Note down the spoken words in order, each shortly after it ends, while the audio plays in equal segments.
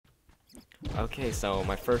Okay, so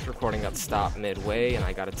my first recording got stopped midway and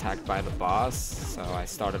I got attacked by the boss, so I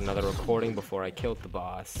started another recording before I killed the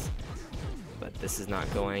boss. But this is not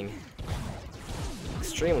going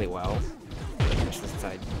extremely well, especially since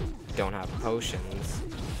I don't have potions.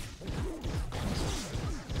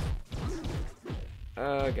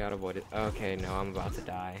 Gotta avoid it. Okay, no, I'm about to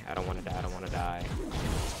die. I don't want to die, I don't want to die.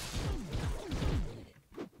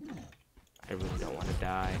 I really don't want to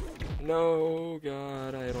die. No,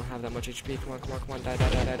 God, I don't have that much HP. Come on, come on, come on. Die, die,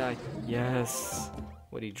 die, die, die. Yes.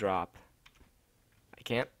 What'd he drop? I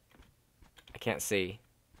can't see.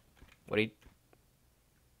 What'd he...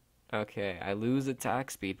 Okay, I lose attack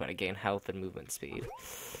speed, but I gain health and movement speed.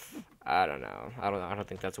 I don't know. I don't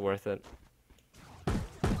think that's worth it.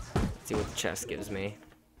 Let's see what the chest gives me.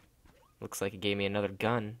 Looks like it gave me another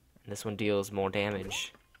gun. And this one deals more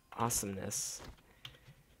damage. Awesomeness.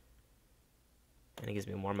 And it gives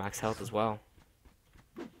me more max health as well.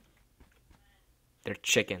 They're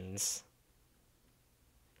chickens.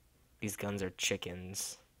 These guns are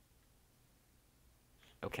chickens.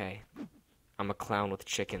 Okay. I'm a clown with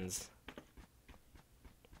chickens.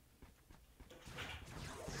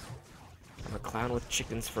 I'm a clown with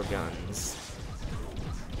chickens for guns.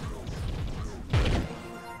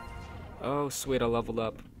 Oh, sweet, I leveled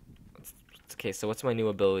up. Okay, so what's my new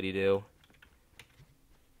ability do?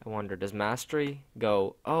 I wonder, does Mastery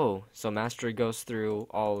go... Oh, so Mastery goes through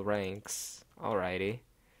all ranks. Alrighty.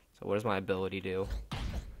 So what does my ability do?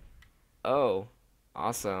 Oh,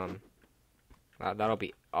 awesome. That'll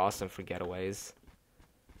be awesome for getaways.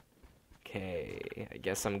 Okay, I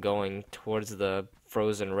guess I'm going towards the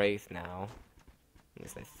Frozen Wraith now. At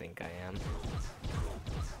least I think I am.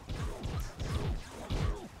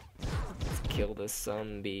 Let's kill this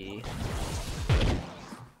zombie.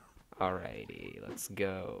 Alrighty, let's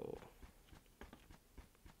go.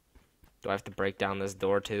 Do I have to break down this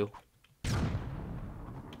door too?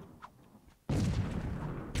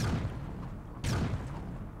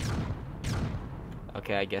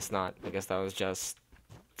 Okay, I guess not. I guess that was just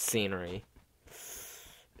scenery.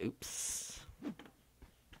 Oops.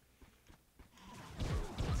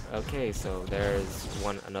 Okay, so there's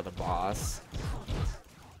another boss.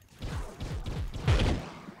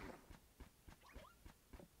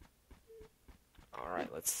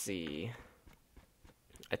 Alright, let's see.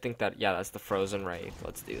 I think that, yeah, that's the Frozen Wraith.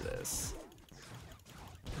 Let's do this.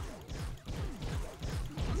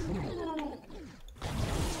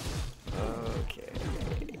 Okay.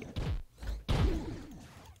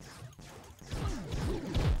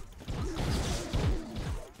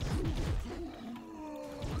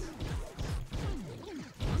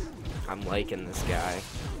 I'm liking this guy.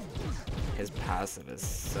 His passive is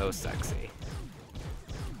so sexy.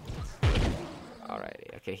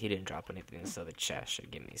 Alrighty, okay, he didn't drop anything, so the chest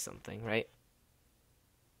should give me something, right?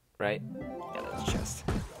 Right? Yeah, that's a chest.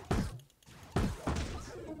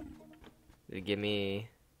 Did it give me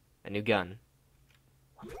a new gun?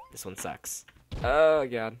 This one sucks. Oh,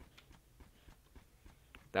 God.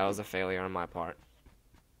 That was a failure on my part.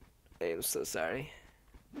 I am so sorry.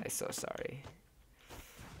 I'm so sorry.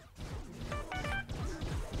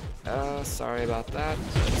 Sorry about that.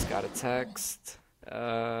 Just got a text.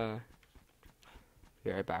 Be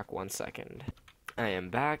right back, 1 second. I am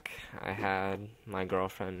back. I had my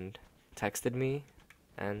girlfriend texted me,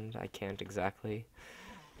 and I can't exactly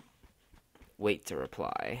wait to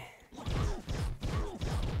reply.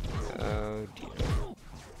 Oh dear.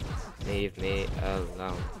 Leave me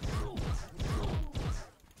alone.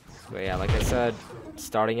 But yeah, like I said,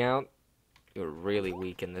 starting out, you're really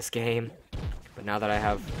weak in this game. But now that I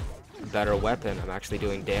have a better weapon, I'm actually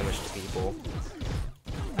doing damage to people.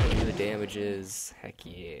 I do the damages. Heck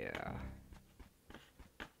yeah.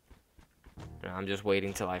 Now I'm just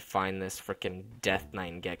waiting till I find this frickin' Death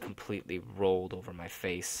Knight and get completely rolled over my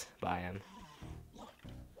face by him.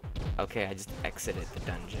 Okay, I just exited the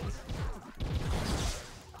dungeon.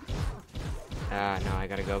 Ah, no, I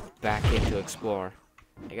gotta go back in to explore.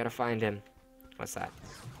 I gotta find him. What's that?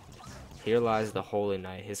 Here lies the Holy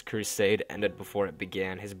Knight. His crusade ended before it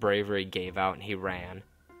began. His bravery gave out and he ran.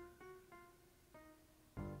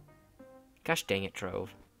 Gosh dang it,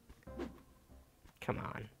 Trove. Come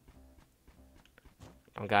on.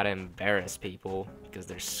 Don't gotta embarrass people because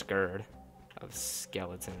they're scared of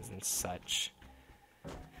skeletons and such.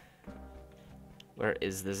 Where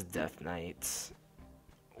is this Death Knight?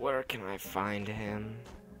 Where can I find him?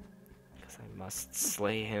 Because I must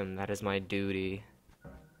slay him. That is my duty.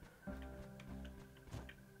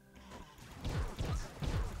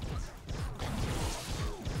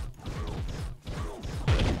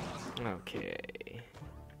 Okay.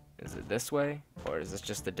 Is it this way? Or is this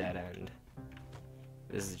just a dead end?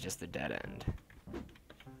 This is just a dead end.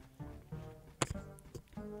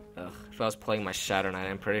 Ugh, if I was playing my Shadow Knight,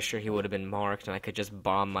 I'm pretty sure he would have been marked and I could just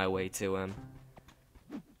bomb my way to him.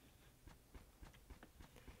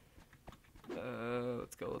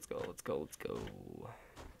 Let's go, let's go, let's go, let's go.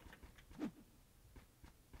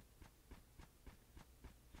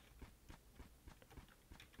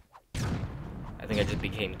 I think I just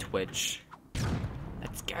became Twitch.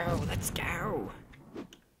 Let's go, let's go.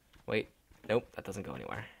 Wait, nope, that doesn't go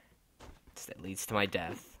anywhere. That leads to my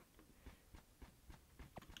death.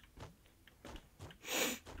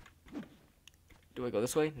 Do I go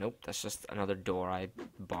this way? Nope, that's just another door I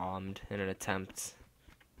bombed in an attempt.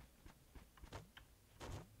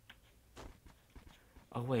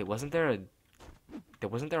 Oh wait, wasn't there a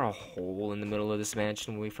hole in the middle of this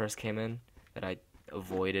mansion when we first came in that I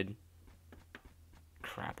avoided?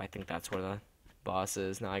 Crap, I think that's where the boss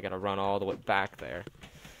is. Now I gotta run all the way back there.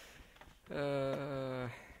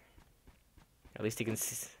 At least you can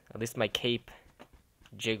see, at least my cape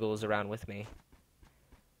jiggles around with me.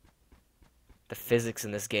 The physics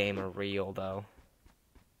in this game are real though.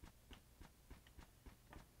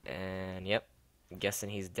 And yep, I'm guessing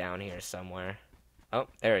he's down here somewhere. Oh,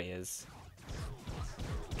 there he is.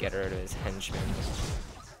 Get rid of his henchman.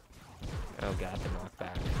 Oh god, the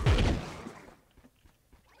knockback.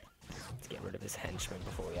 Let's get rid of his henchman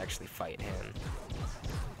before we actually fight him.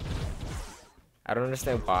 I don't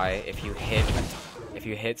understand why if you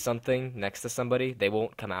hit something next to somebody, they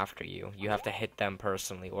won't come after you. You have to hit them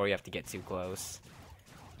personally, or you have to get too close.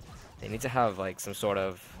 They need to have like some sort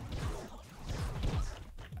of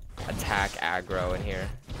attack aggro in here.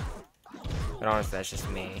 But honestly, that's just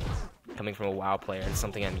me. Coming from a WoW player, it's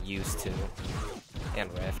something I'm used to.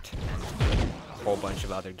 And Rift, and a whole bunch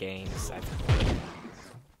of other games.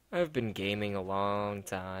 I've been gaming a long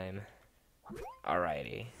time.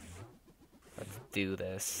 Alrighty. Let's do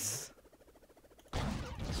this.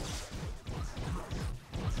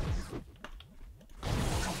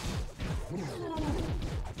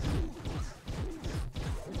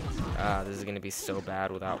 This is gonna be so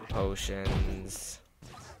bad without potions.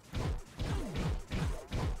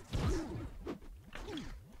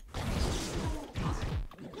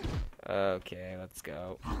 Okay, let's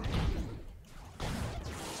go.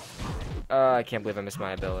 I can't believe I missed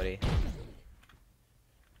my ability.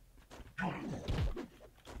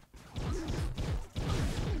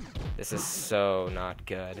 This is so not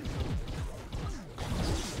good.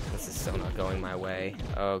 This is so not going my way.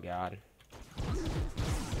 Oh god.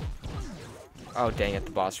 Oh dang it,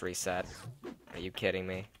 the boss reset. Are you kidding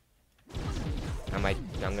me? I'm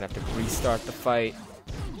gonna have to restart the fight.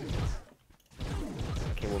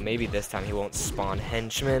 Okay, well maybe this time he won't spawn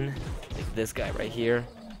henchmen. Like this guy right here.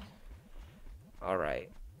 Alright,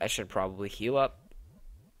 I should probably heal up.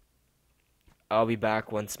 I'll be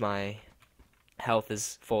back once my health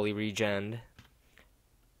is fully regened.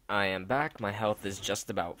 I am back, my health is just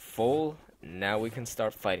about full. Now we can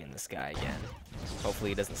start fighting this guy again. Hopefully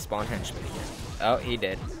he doesn't spawn henchmen again. Oh, he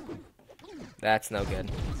did. That's no good.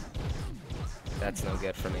 That's no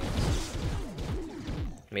good for me.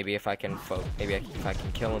 Maybe if I can if I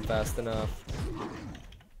can kill him fast enough.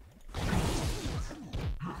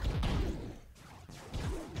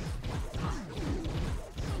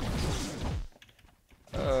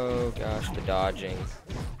 Oh gosh, the dodging.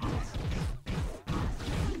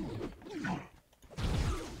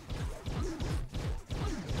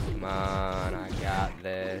 Come on, I got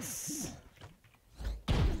this.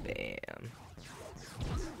 Bam.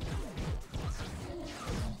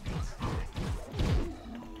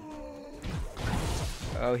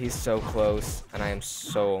 Oh, he's so close, and I am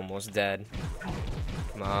so almost dead.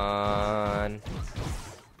 Come on.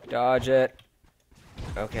 Dodge it.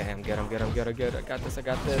 Okay, I'm good, I'm good, I'm good, I'm good. I got this, I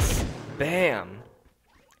got this. Bam!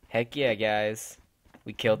 Heck yeah, guys.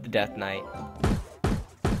 We killed the Death Knight.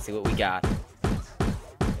 Let's see what we got.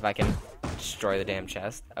 If I can destroy the damn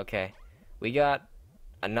chest. Okay. We got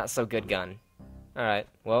a not-so-good gun. Alright,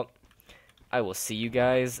 well, I will see you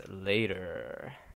guys later.